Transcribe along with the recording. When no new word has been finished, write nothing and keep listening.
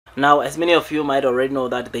Now, as many of you might already know,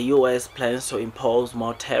 that the US plans to impose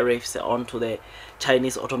more tariffs onto the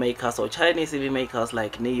Chinese automakers or Chinese EV makers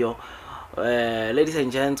like NIO. Ladies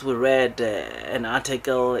and gents, we read an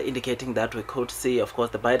article indicating that we could see, of course,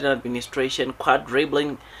 the Biden administration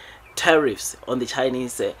quadrupling tariffs on the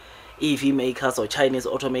Chinese EV makers or Chinese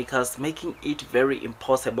automakers, making it very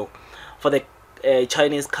impossible for the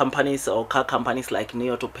Chinese companies or car companies like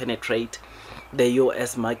NIO to penetrate the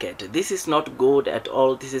US market. This is not good at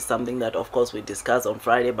all. This is something that, of course, we discussed on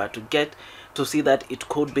Friday, but to get to see that it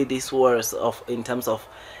could be this worse of in terms of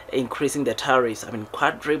increasing the tariffs, I mean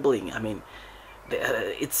quadrupling, I mean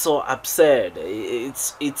it's so absurd.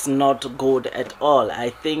 It's not good at all. I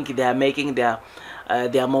think they are making their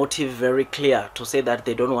motive very clear to say that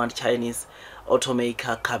they don't want Chinese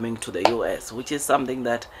automaker coming to the US, which is something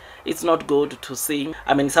that it's not good to see.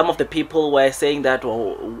 I mean, some of the people were saying that,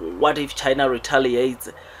 well, what if China retaliates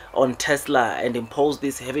on Tesla and impose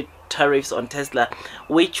these heavy tariffs on Tesla,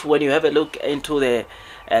 which when you have a look into the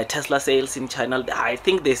Tesla sales in China, I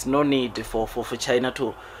think there's no need for China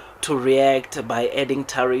to react by adding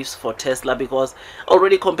tariffs for Tesla, because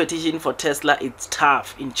already competition for Tesla, it's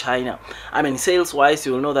tough in China. I mean, sales wise,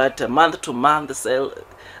 you'll know that month to month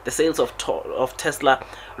the sales of Tesla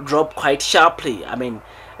drop quite sharply. I mean,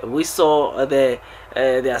 we saw their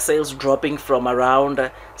sales dropping from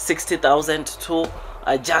around 60,000 to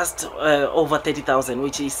just over 30,000,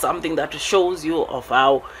 which is something that shows you of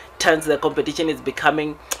how tense the competition is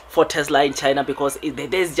becoming for Tesla in China, because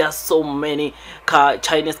there's just so many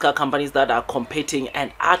Chinese car companies that are competing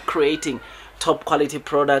and are creating top quality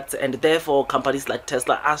products, and therefore companies like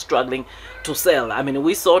Tesla are struggling to sell. I mean,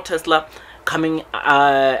 we saw Tesla coming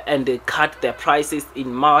and they cut their prices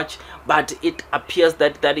in March, but it appears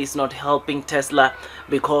that that is not helping Tesla,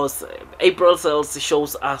 because April sales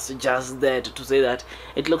shows us just that, to say that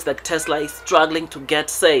it looks like Tesla is struggling to get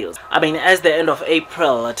sales. I mean, as the end of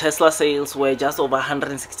April, Tesla sales were just over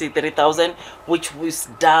 163,000, which was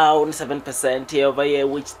down 7% year over year,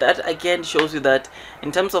 which that again shows you that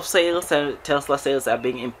in terms of sales, Tesla sales are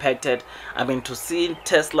being impacted. I mean, to see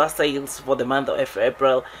Tesla sales for the month of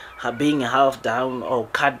April being half down or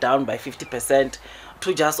cut down by 50%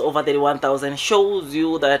 to just over 31,000 shows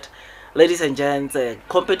you that, ladies and gents,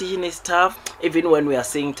 competition is tough. Even when we are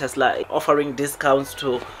seeing Tesla offering discounts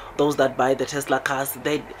to those that buy the Tesla cars,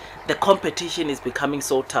 the competition is becoming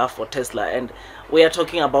so tough for Tesla. And we are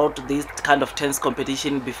talking about this kind of tense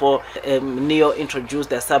competition before NIO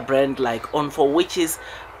introduced their sub-brand like ON4, which is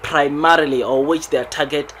primarily, or which their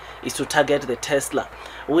target is to target the Tesla,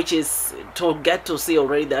 which is to get to see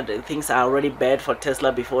already that things are already bad for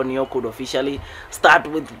Tesla before NIO could officially start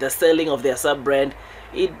with the selling of their sub-brand.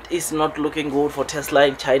 It is not looking good for Tesla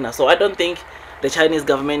in China. So I don't think the Chinese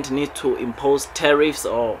government needs to impose tariffs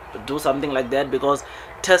or do something like that, because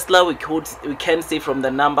Tesla, we can see from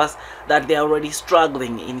the numbers that they are already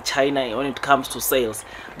struggling in China when it comes to sales.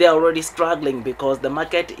 They are already struggling because the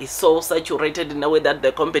market is so saturated in a way that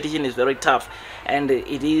the competition is very tough. And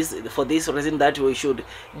it is for this reason that we should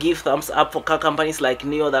give thumbs up for car companies like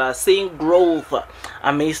NIO that are seeing growth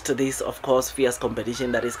amidst this, of course, fierce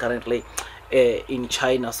competition that is currently in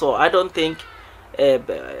China. So I don't think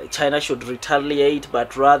China should retaliate,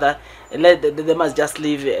 but rather they must just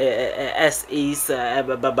leave as is.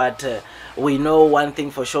 But we know one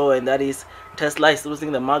thing for sure, and that is Tesla is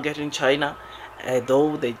losing the market in China,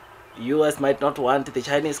 though the US might not want the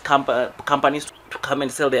Chinese companies to come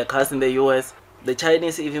and sell their cars in the US. The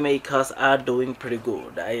Chinese EV makers are doing pretty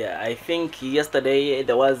good. I think yesterday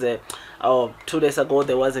there was a, or 2 days ago,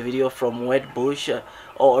 there was a video from Wedbush,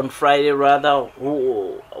 or on Friday rather,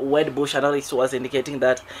 who Wedbush analyst was indicating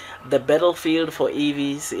that the battlefield for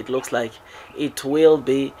EVs, it looks like it will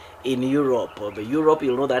be in Europe. But Europe,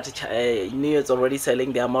 you'll know that NIO is already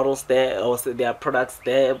selling their models there, or their products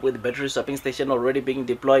there, with battery swapping station already being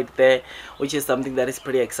deployed there, which is something that is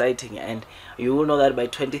pretty exciting. And you will know that by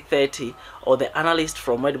 2030, or the analyst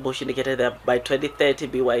from Wedbush indicated that by 2030,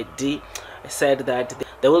 BYD said that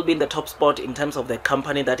they will be in the top spot in terms of the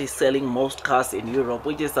company that is selling most cars in Europe,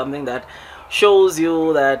 which is something that shows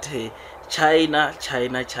you that China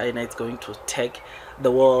is going to take the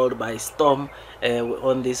world by storm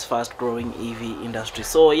on this fast growing EV industry.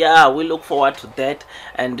 So yeah, we look forward to that.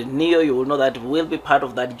 And NIO, you will know that will be part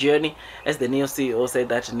of that journey, as the NIO CEO said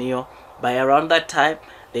that NIO, by around that time,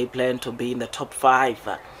 they plan to be in the top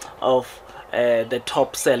 5 of the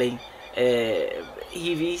top selling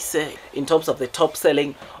EVs in terms of the top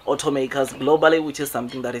selling automakers globally, which is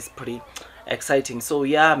something that is pretty exciting. So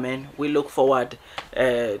yeah, man, we look forward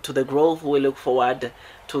to the growth. We look forward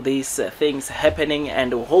to these things happening,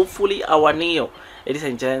 and hopefully our NEO, ladies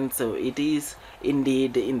and gents, it is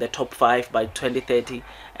indeed in the top 5 by 2030,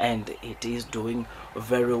 and it is doing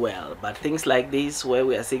very well. But things like this, where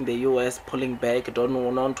we are seeing the US pulling back,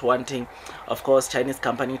 not wanting, of course, Chinese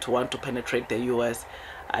company to want to penetrate the US,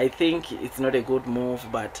 I think it's not a good move.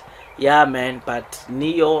 But yeah, man, but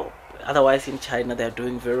NEO, otherwise in China they're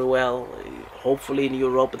doing very well. Hopefully in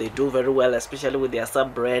Europe they do very well, especially with their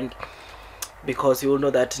sub brand, because you know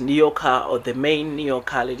that NEO car, or the main NEO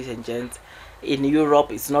car, ladies and gents, in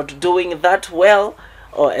Europe is not doing that well,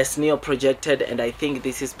 or as NEO projected. And I think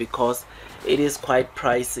this is because it is quite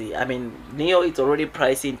pricey. I mean, NEO is already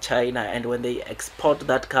pricey in China, and when they export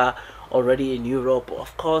that car already in Europe,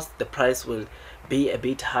 of course the price will be a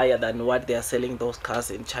bit higher than what they are selling those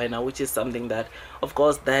cars in China, which is something that, of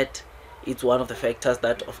course, that it's one of the factors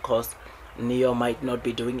that, of course, NEO might not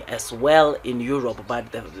be doing as well in Europe.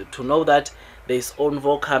 But to know that there's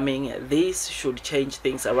Onvo coming, this should change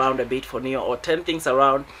things around a bit for NEO, or turn things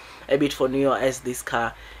around a bit for NEO, as this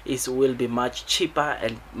car will be much cheaper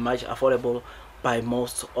and much affordable by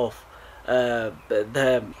most of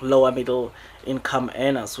the lower middle income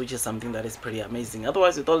earners, which is something that is pretty amazing.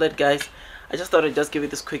 Otherwise, with all that, guys, I just thought I'd just give you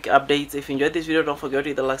this quick update. If you enjoyed this video, don't forget to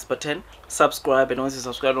hit the like button, subscribe, and once you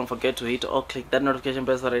subscribe, don't forget to hit or click that notification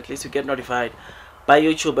bell so that at least you get notified by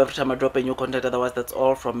YouTube every time I drop a new content. Otherwise, that's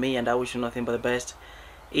all from me, and I wish you nothing but the best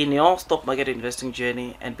in your stock market investing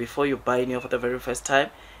journey. And before you buy NEO for the very first time,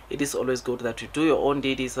 it is always good that you do your own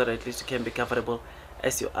DD, so that at least you can be comfortable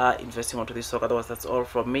as you are investing onto this stock. Otherwise, that's all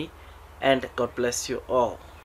from me, and God bless you all.